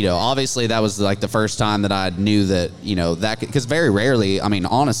was like, obviously that was like the first time that I knew that, that could, because very rarely, I mean,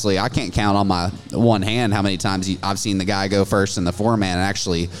 honestly, I can't count on my one hand how many times I've seen the guy go first in the 4-man and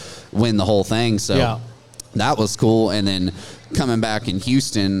actually win the whole thing, so yeah. That was cool. And then coming back in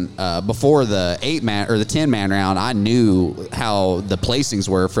Houston, before the 8-man or the 10-man round, I knew how the placings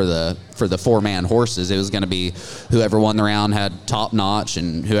were for the 4-man horses. It was going to be whoever won the round had Top Notch,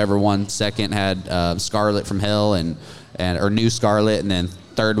 and whoever won second had Scarlet from Hell or New Scarlet, and then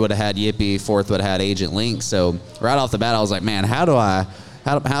third would have had Yippee, fourth would have had Agent Link. So right off the bat, I was like, man, how do I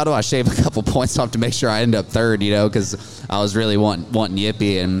shave a couple points off to make sure I end up third, because I was really wanting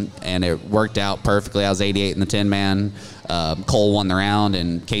Yippee, and it worked out perfectly. I was 88 in the 10-man. Cole won the round,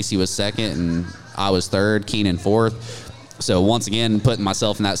 and Casey was second, and I was third, Keenan fourth. So once again, putting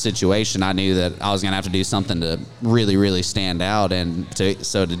myself in that situation, I knew that I was going to have to do something to really, really stand out. And to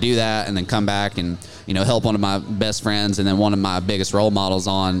do that and then come back and, help one of my best friends and then one of my biggest role models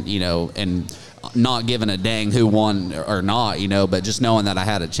on, and not giving a dang who won or not, but just knowing that I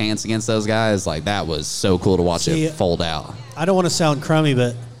had a chance against those guys, like that was so cool to watch it fold out. I don't want to sound crummy,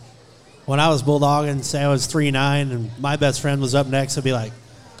 but when I was bulldogging, say I was 3-9 and my best friend was up next, I'd be like,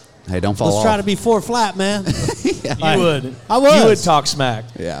 hey, don't fall off. Let's try to be 4 flat, man. Yeah. You would. I was. You would talk smack.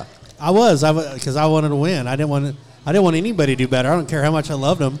 Yeah. I was, because I wanted to win. I didn't want anybody to do better. I don't care how much I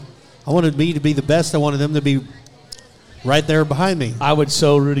loved them. I wanted me to be the best. I wanted them to be right there behind me. I would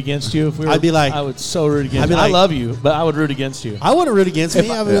so root against you if we were. I'd be like, I would so root against you. like, I love you, but I would root against you. I wouldn't root against me.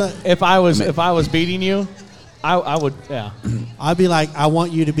 I'd be like, If I was beating you, I would. Yeah. I'd be like, I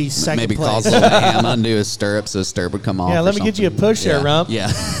want you to be second Maybe place. cause a little hand undo his stirrup so his stirrup would come off. Yeah. or Let me get you a something. push there, Rump.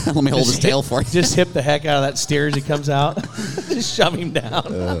 Yeah. Let me hold his tail for you. Just hip the heck out of that steer as he comes out. Just shove him down.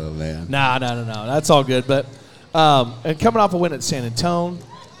 Oh man. No. That's all good. But and coming off a win at San Antonio,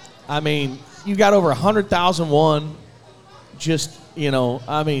 I mean, you got over 100,000 won. Just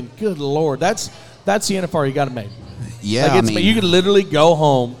I mean, good Lord, that's the NFR you got to make. Yeah, Like you could literally go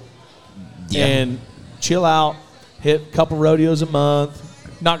home Yeah. and chill out, hit a couple rodeos a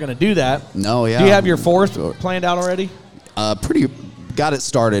month. Not going to do that. No, yeah. Do you have your fourth planned out already? Pretty got it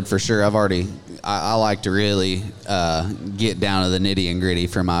started for sure. I like to really get down to the nitty and gritty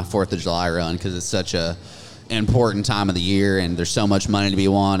for my 4th of July run because it's such a important time of the year and there's so much money to be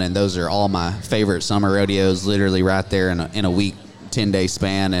won, and those are all my favorite summer rodeos, literally right there in a week, 10-day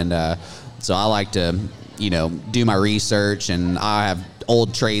span. And so I like to do my research, and I have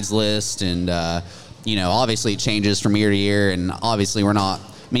old trades list, and obviously it changes from year to year, and obviously we're not.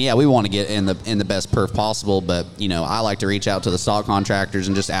 I mean, yeah, we want to get in the best perf possible, but I like to reach out to the stock contractors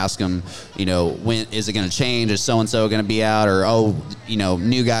and just ask them, when is it going to change? Is so and so going to be out, or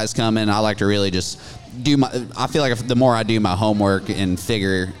new guys coming? I like to really just I feel like the more I do my homework and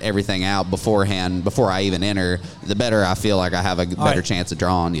figure everything out beforehand, before I even enter, the better I feel like I have a better chance of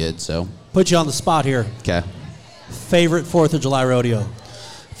drawing good. So Put you on the spot here. okay. Favorite 4th of July rodeo?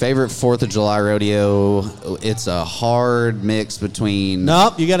 Favorite 4th of July rodeo, it's a hard mix between...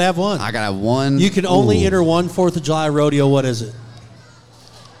 Nope, you got to have one. I got to have one. You can only enter one 4th of July rodeo. What is it?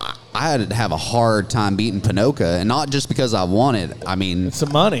 I had to have a hard time beating Pinoca, and not just because I won it. I mean... It's the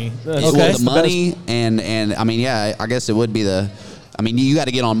money. The money, and I mean, yeah, I guess it would be the... I mean, you got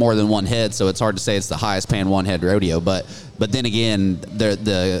to get on more than one head, so it's hard to say it's the highest paying one head rodeo. But then again,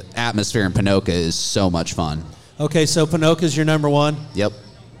 the atmosphere in Pinoca is so much fun. Okay, so Pinoca's your number one. Yep.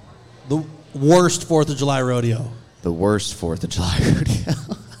 The worst 4th of July rodeo. The worst 4th of July rodeo.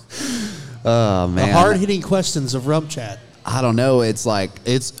 Oh, man. The hard-hitting questions of RümpChät. I don't know. It's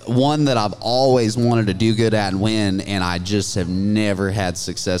one that I've always wanted to do good at and win, and I just have never had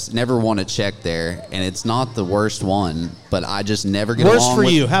success. Never won a check there, and it's not the worst one, but I just never get Worst along for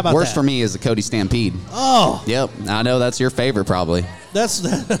with. you. How about worst that? for me is the Cody Stampede. Oh, Yep, I know that's your favorite probably. that's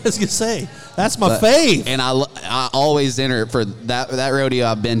I was gonna say that's my fave. And I always enter for that rodeo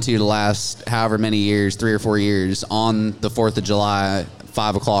I've been to the last however many years, 3 or 4 years, on the 4th of July,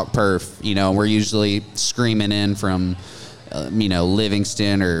 5 o'clock perf. And we're usually screaming in from.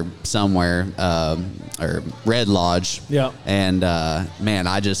 Livingston or somewhere, or Red Lodge. Yeah. And man,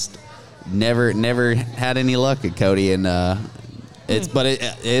 I just never had any luck at Cody, and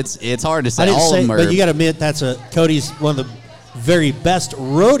it's hard to say. I didn't All say, of them are, but you got to admit Cody's one of the very best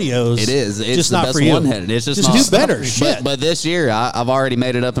rodeos. It is. It's just the not best for you. one-headed. It's just do not, better. Shit. But this year, I've already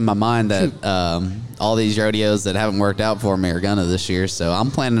made it up in my mind that all these rodeos that haven't worked out for me are gonna this year. So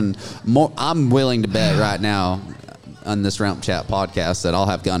I'm planning more. I'm willing to bet right now on this RümpChät podcast that I'll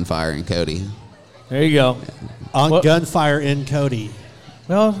have gunfire in Cody. There you go. On Well- gunfire in Cody.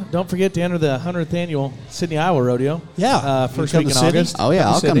 Well, don't forget to enter the 100th annual Sydney, Iowa Rodeo. Yeah. First You week come in to Sydney? August. Oh yeah,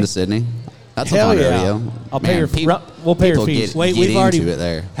 I'll come to Sydney. That's Hell a fun yeah. rodeo. I'll pay your peop- we'll pay your people fees. Get, Wait, get we've into already. it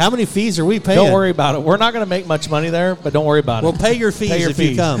there. How many fees are we paying? Don't worry about it. We're not going to make much money there, but don't worry about We'll it. pay your fees Pay your if you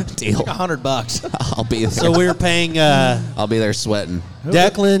fees. come. Deal. Like $100. I'll be there. So we're paying I'll be there sweating.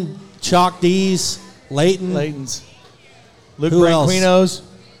 Declan, Chalk D's, Leighton. Layton's. Luke Who else? Branquino's.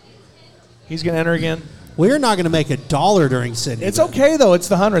 He's going to enter again. We're not going to make $1 during Sydney. It's okay, though. It's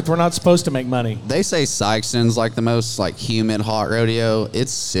the 100th. We're not supposed to make money. They say Sykeston's like the most humid hot rodeo.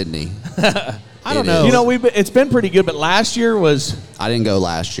 It's Sydney. I don't It know. is. It's been pretty good, but last year was, I didn't go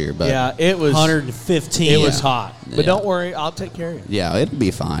last year, but yeah, it was 115. It was hot. But Yeah. don't worry, I'll take care of you. yeah, it'll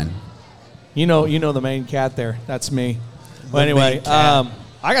be fine. You know the main cat there. That's me. Well, The anyway, main cat.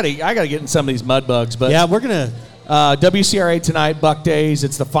 I gotta get in some of these mud bugs. But Yeah, we're going to. WCRA tonight, Buc Days.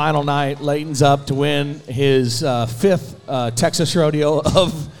 It's the final night. Leighton's up to win his 5th Texas rodeo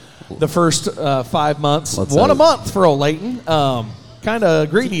of the first 5 months. Let's One a hope. month for old Leighton. Kind of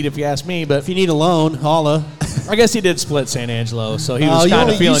greedy if you ask me, but If you need a loan, holla. I guess he did split San Angelo, so he Oh, was you kind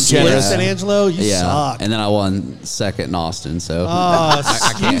only- of feeling you split generous. San Angelo, you Yeah, suck. and then I won second in Austin, so Oh,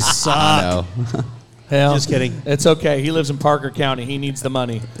 you suck. I know. Hell, Just kidding. It's okay. He lives in Parker County. He needs the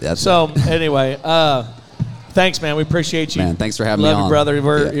money. That's so anyway, Thanks, man. We appreciate you. Man, thanks for having Love me you, on. brother.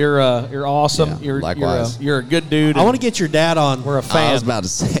 Yeah. You're awesome. Yeah, likewise. You're a good dude. I want to get your dad on. We're a fan. I was about to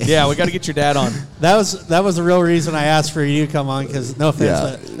say. Yeah, we got to get your dad on. That was the real reason I asked for you to come on, because no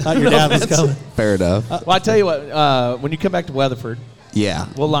offense, Yeah. I thought your dad was coming. Fair enough. Well, I tell you what. When you come back to Weatherford, Yeah.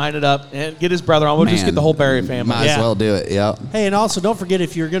 we'll line it up and get his brother on. We'll just Man, get the whole Berry family. Might Yeah. as well do it. Yep. Hey, and also don't forget,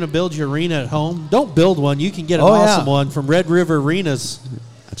 if you're going to build your arena at home, don't build one. You can get an Oh, awesome yeah. one from Red River Arenas.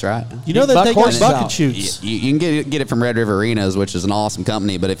 That's right. You know that buck they got horses bucket out. shoots. You can get it from Red River Arenas, which is an awesome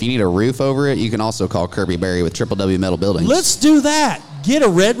company. But if you need a roof over it, you can also call Kirby Berry with W Metal Buildings. Let's do that. Get a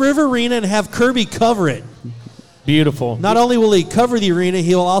Red River Arena and have Kirby cover it. Beautiful. Not only will he cover the arena,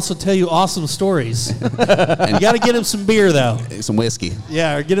 he will also tell you awesome stories. You got to get him some beer, though. some whiskey.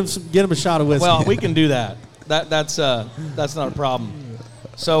 Yeah, or get him a shot of whiskey. Well, we can do that. That's not a problem.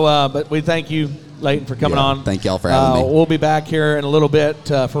 So, but we thank you, Leighton, for coming Yeah, on. thank y'all for having me. We'll be back here in a little bit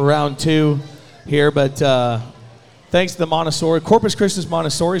for round 2 here, but thanks to the Montessori, Corpus Christi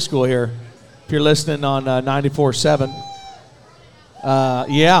Montessori School here, if you're listening on 94.7.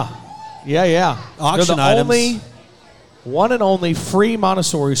 Yeah. Auction They're the items. only, one and only free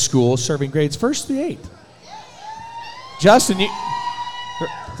Montessori school serving grades 1st through 8th. Justin,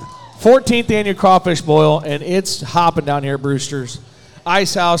 14th annual crawfish boil, and it's hopping down here at Brewster's.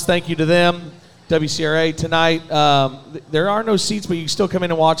 Ice House, thank you to them. WCRA tonight. There are no seats, but you can still come in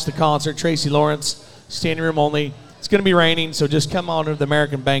and watch the concert. Tracy Lawrence, standing room only. It's going to be raining, so just come on to the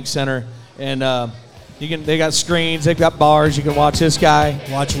American Bank Center, and they got screens, they've got bars. You can watch this guy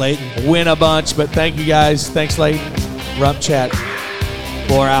Watch Leighton. win a bunch. But thank you guys. Thanks, Leighton. RümpChät.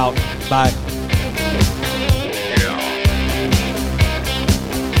 We're out. Bye.